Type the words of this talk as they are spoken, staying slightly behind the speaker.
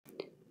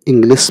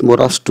English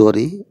moral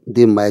story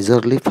The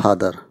Miserly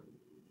Father.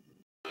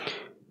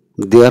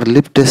 There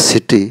lived a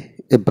city,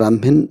 a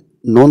Brahmin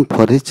known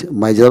for his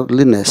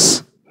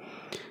miserliness.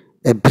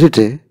 Every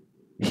day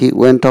he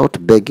went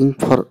out begging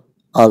for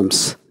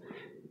alms.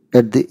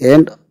 At the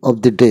end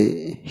of the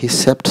day, he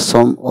saved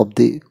some of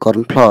the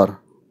corn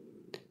flour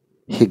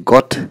he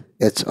got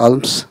as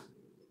alms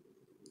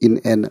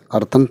in an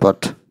earthen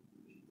pot.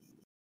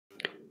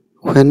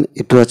 When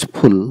it was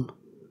full,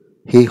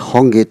 he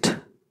hung it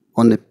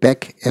on a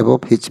peg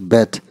above his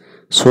bed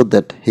so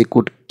that he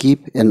could keep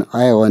an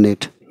eye on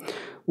it.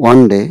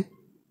 One day,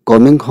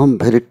 coming home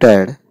very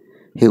tired,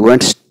 he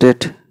went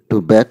straight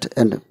to bed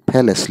and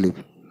fell asleep.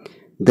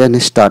 Then he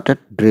started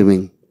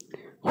dreaming.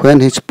 When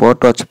his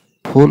pot was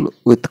full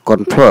with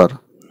corn flour,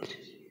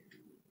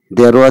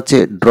 there was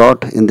a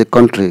drought in the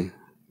country.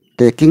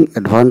 Taking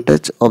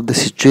advantage of the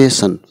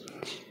situation,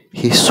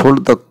 he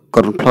sold the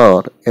corn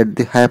flour at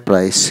the high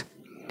price.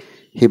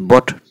 He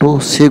bought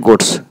two she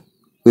goats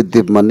with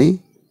the money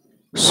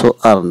so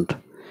earned.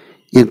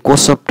 In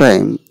course of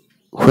time,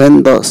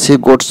 when the she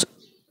goats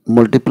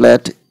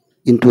multiplied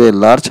into a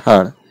large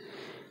herd,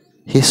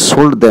 he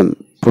sold them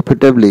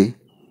profitably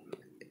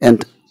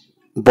and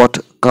bought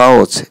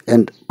cows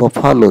and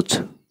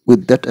buffaloes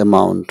with that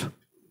amount.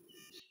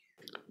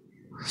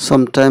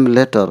 Some time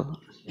later,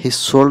 he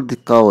sold the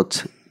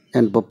cows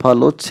and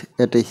buffaloes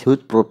at a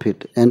huge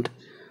profit and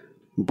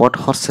bought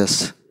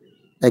horses.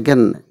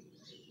 Again,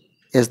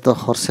 as the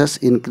horses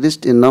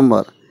increased in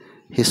number,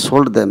 he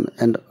sold them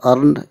and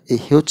earned a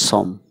huge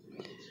sum.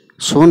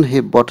 Soon he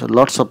bought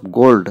lots of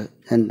gold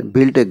and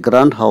built a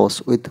grand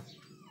house with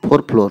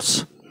 4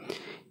 floors.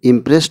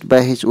 Impressed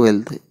by his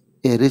wealth,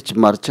 a rich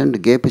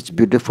merchant gave his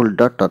beautiful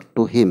daughter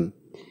to him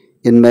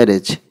in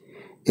marriage.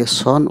 A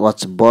son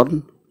was born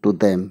to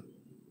them.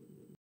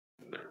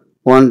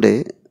 One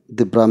day,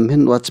 the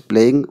Brahmin was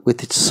playing with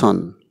his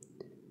son.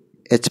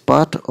 As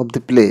part of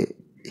the play,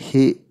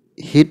 he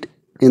hid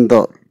in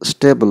the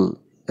stable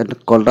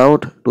and called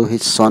out to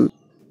his son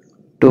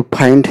to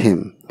find him.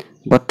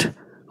 But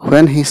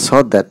when he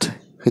saw that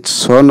his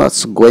son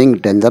was going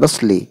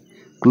dangerously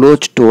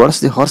close towards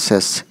the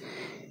horses,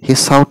 he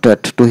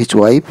shouted to his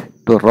wife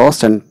to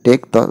rush and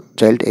take the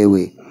child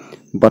away.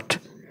 But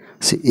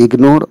she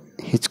ignored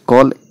his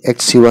call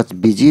as she was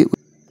busy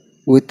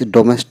with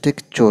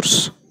domestic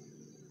chores.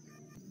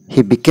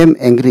 He became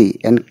angry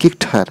and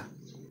kicked her.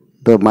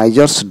 The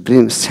miser's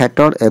dream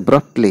shattered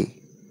abruptly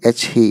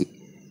as he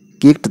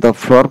kicked the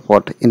flower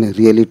pot in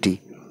reality.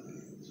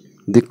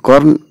 The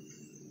corn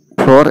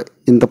flour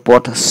in the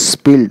pot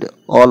spilled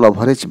all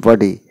over his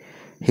body.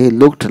 He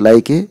looked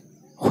like a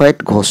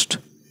white ghost.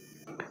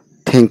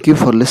 Thank you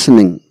for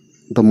listening.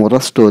 The moral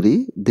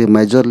story, The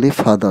Miserly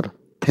Father.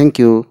 Thank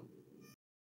you.